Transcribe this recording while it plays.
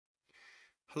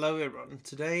Hello everyone.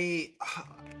 Today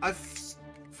I've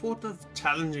thought of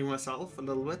challenging myself a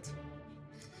little bit.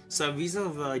 So these are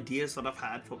the ideas that I've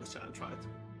had for this challenge, right?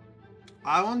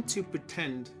 I want to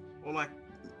pretend or like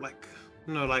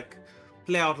like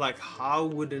play out like how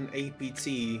would an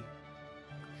APT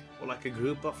or like a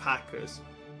group of hackers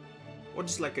or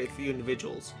just like a few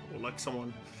individuals or like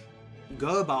someone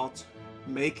go about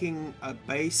making a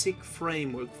basic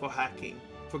framework for hacking.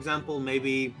 For example,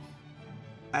 maybe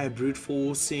a brute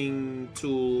forcing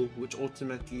tool which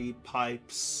ultimately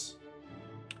pipes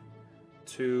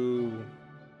to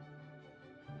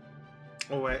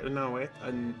a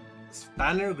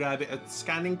banner grabbing a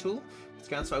scanning tool which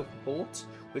scans for open ports,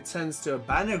 which sends to a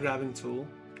banner grabbing tool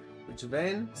which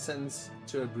then sends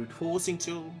to a brute forcing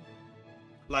tool,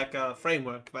 like a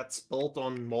framework that's built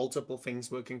on multiple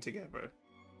things working together.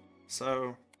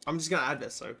 So I'm just gonna add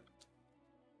this. So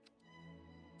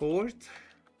port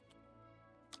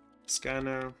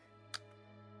scanner,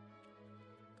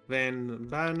 then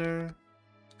banner,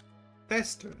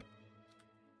 tester,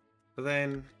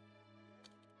 then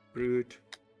brute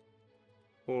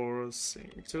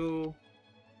forcing tool.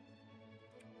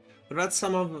 But that's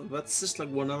just like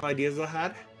one of the ideas I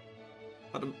had.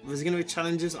 But there's gonna be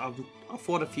challenges. I've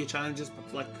fought a few challenges,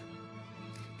 but like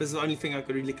this is the only thing I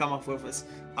could really come up with. Is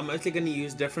I'm mostly gonna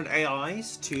use different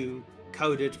AIs to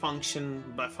code it function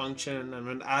by function and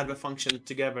then add the function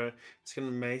together. It's going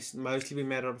to mostly be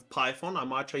made out of Python. I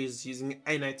might try using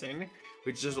anything,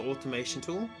 which is an automation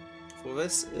tool for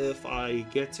this if I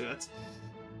get to it.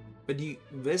 But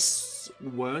this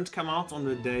won't come out on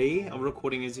the day of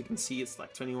recording. As you can see, it's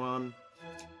like 21.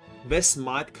 This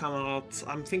might come out,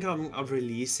 I'm thinking of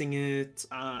releasing it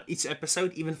each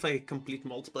episode, even if I complete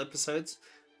multiple episodes,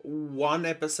 one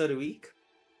episode a week.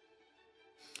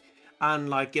 And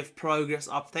like give progress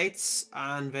updates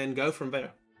and then go from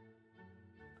there.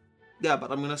 Yeah,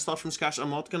 but I'm gonna start from scratch.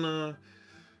 I'm not gonna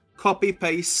copy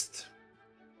paste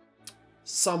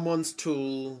someone's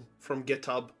tool from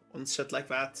GitHub and shit like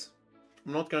that.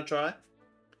 I'm not gonna try.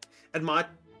 It might,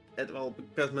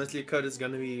 because mostly code is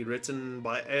gonna be written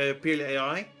by purely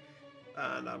AI,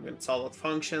 and I'm gonna tell it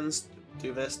functions,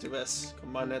 do this,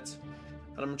 combine it,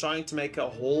 and I'm trying to make a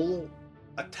whole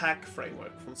attack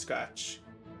framework from scratch.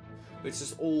 Which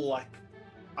is all like,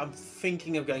 I'm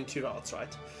thinking of going two routes,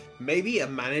 right? Maybe a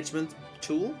management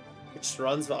tool, which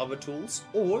runs the other tools,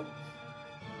 or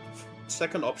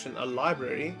second option, a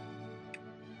library,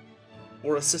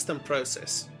 or a system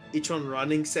process, each one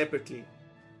running separately,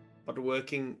 but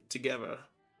working together.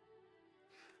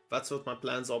 That's what my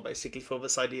plans are basically for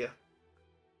this idea.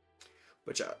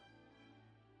 Which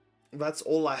that's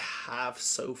all I have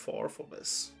so far for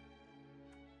this.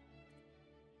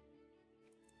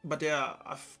 But yeah,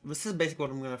 this is basically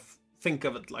what I'm gonna think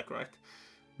of it like, right?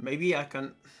 Maybe I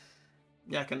can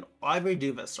either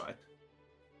do this, right?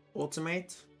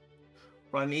 Automate,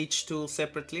 run each tool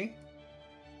separately,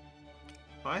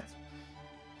 right?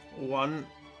 One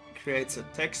creates a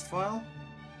text file,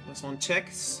 this one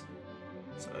checks,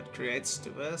 so it creates to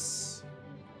this,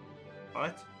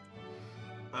 right?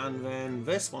 And then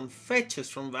this one fetches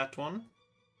from that one,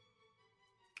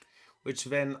 which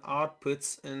then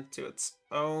outputs into its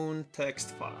own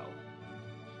text file,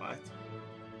 right?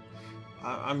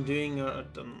 I'm doing I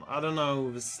don't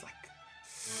know, this like,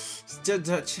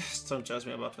 just don't judge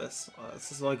me about this.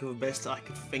 This is like the best I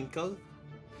could think of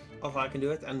how I can do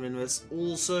it, and then this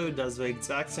also does the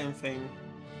exact same thing.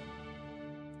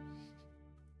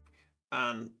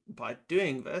 And by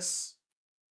doing this,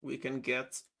 we can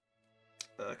get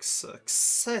a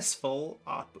successful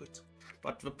output.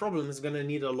 But the problem is going to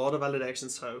need a lot of validation,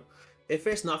 so if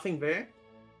there's nothing there,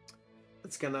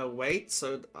 it's going to wait,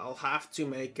 so I'll have to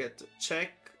make it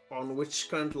check on which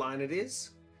current line it is,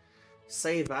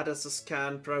 save that as a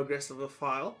scan progress of a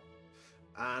file,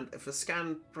 and if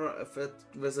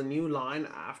there's a new line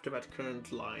after that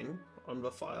current line on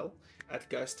the file, it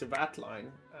goes to that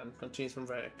line and continues from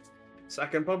there. So I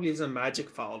can probably use a magic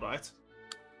file, right?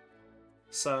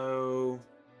 So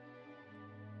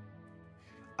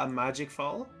a magic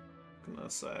file, I'm gonna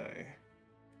say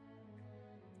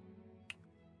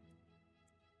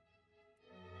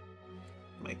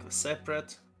make a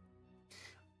separate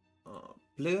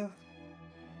blue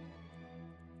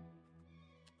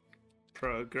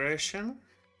progression.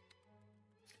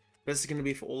 This is going to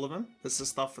be for all of them. This is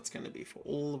stuff that's going to be for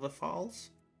all of the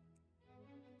files.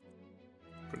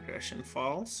 Progression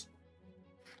files,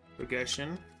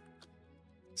 progression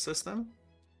system.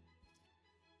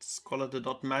 Let's call it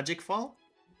a .magic file,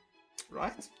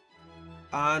 right?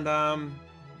 And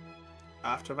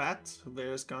after that,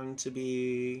 there's going to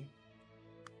be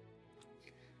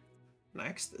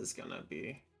next is gonna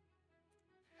be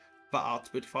the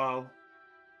output file.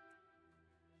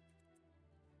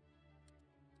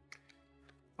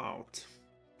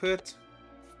 Output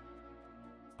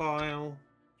file,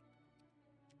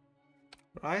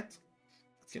 right?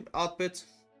 That's gonna be output.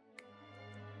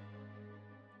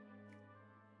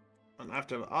 And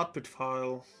after the output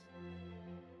file,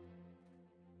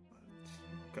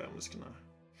 okay,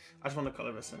 I just want to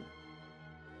color this in.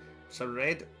 So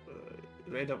read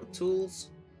of the tools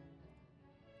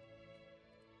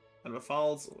and the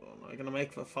files. I'm gonna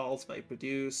make the files by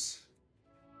produce.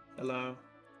 Hello.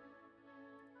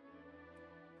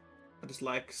 I just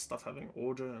like stuff having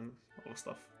order and all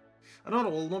stuff. And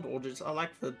not orders. I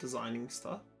like the designing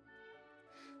stuff.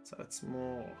 So it's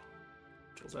more,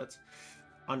 so it's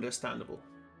understandable.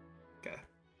 Okay.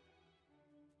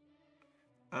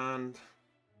 And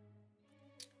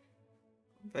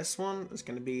this one is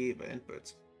going to be the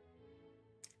input,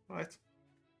 right?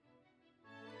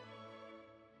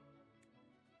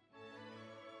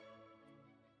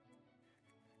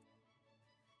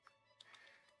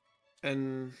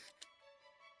 Input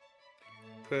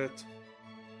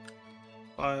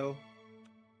file.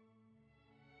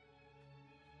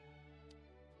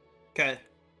 Okay.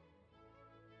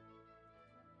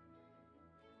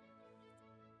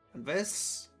 And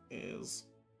this is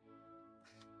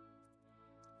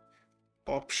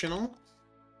optional,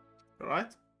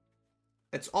 right?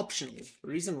 It's optional. The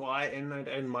reason why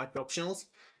N might be optionals,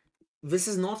 this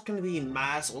is not going to be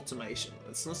mass automation.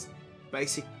 It's not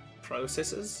basic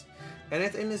processes. N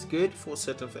is good for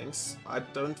certain things. I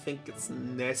don't think it's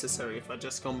necessary if I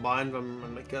just combine them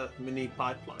and make a mini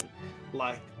pipeline.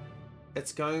 Like,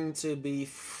 it's going to be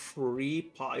free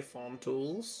Python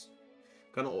tools.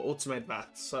 Gonna automate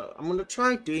that. So I'm gonna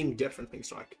try doing different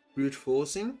things like brute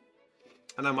forcing,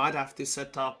 and I might have to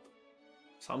set up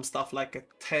some stuff like a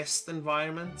test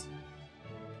environment,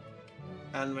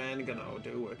 and then gonna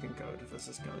do working code. This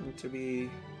is going to be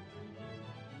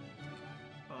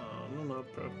no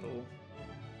purple.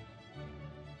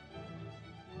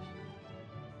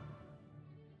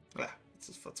 Yeah,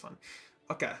 that's fine.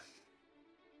 Okay,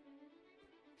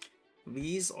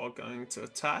 these are going to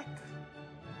attack.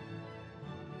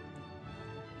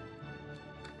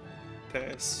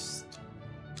 Test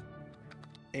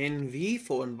NV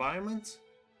for environment.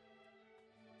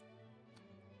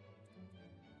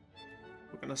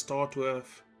 We're gonna start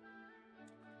with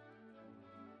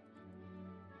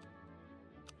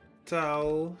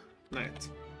telnet.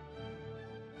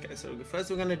 Okay, so first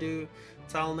we're gonna do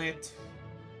telnet.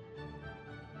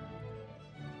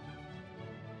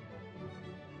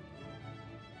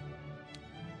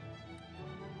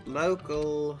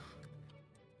 Local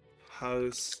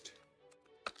host.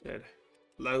 Good.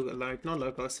 Like not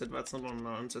localisted, that's not on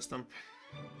our own system.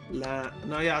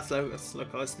 No, yeah, it's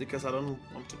localised because I don't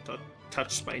want to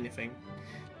touch by anything.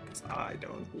 Because I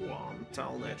don't want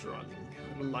telnet running.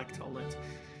 I don't like telnet.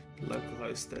 Local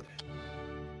hosted.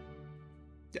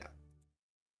 Yeah.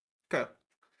 Okay.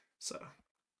 So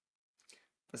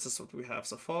this is what we have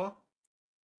so far.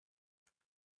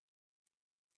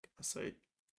 I say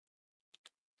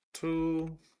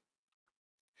 2.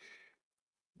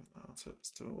 So this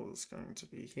tool is going to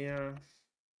be here,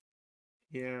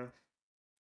 here,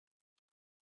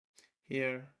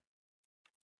 here,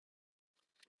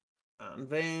 and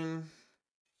then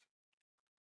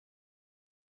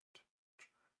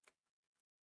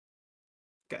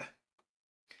okay.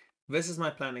 This is my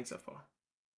planning so far.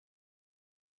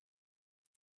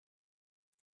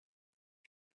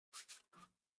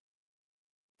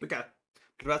 Okay,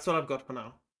 that's what I've got for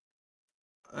now.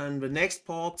 And the next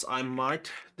part, I might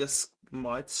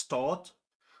start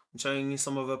showing you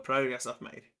some of the progress I've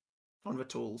made on the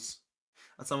tools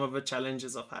and some of the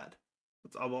challenges I've had.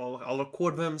 I'll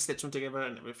record them, stitch them together,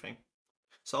 and everything.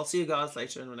 So I'll see you guys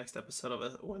later in the next episode of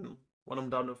it when I'm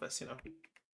done with this, you know.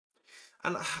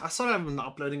 And I sorry I haven't been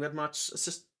uploading that much. It's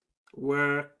just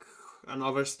work and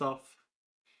other stuff,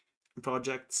 and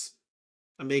projects.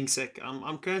 I'm being sick.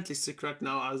 I'm currently sick right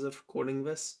now as of recording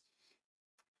this.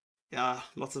 Yeah,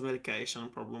 lots of medication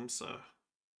problems. So,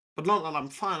 but not I'm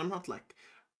fine. I'm not like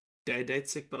dead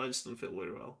sick, but I just don't feel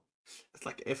very well. It's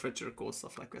like effort to record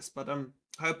stuff like this. But I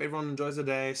hope everyone enjoys the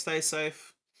day. Stay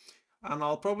safe, and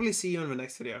I'll probably see you in the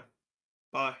next video.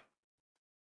 Bye.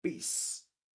 Peace.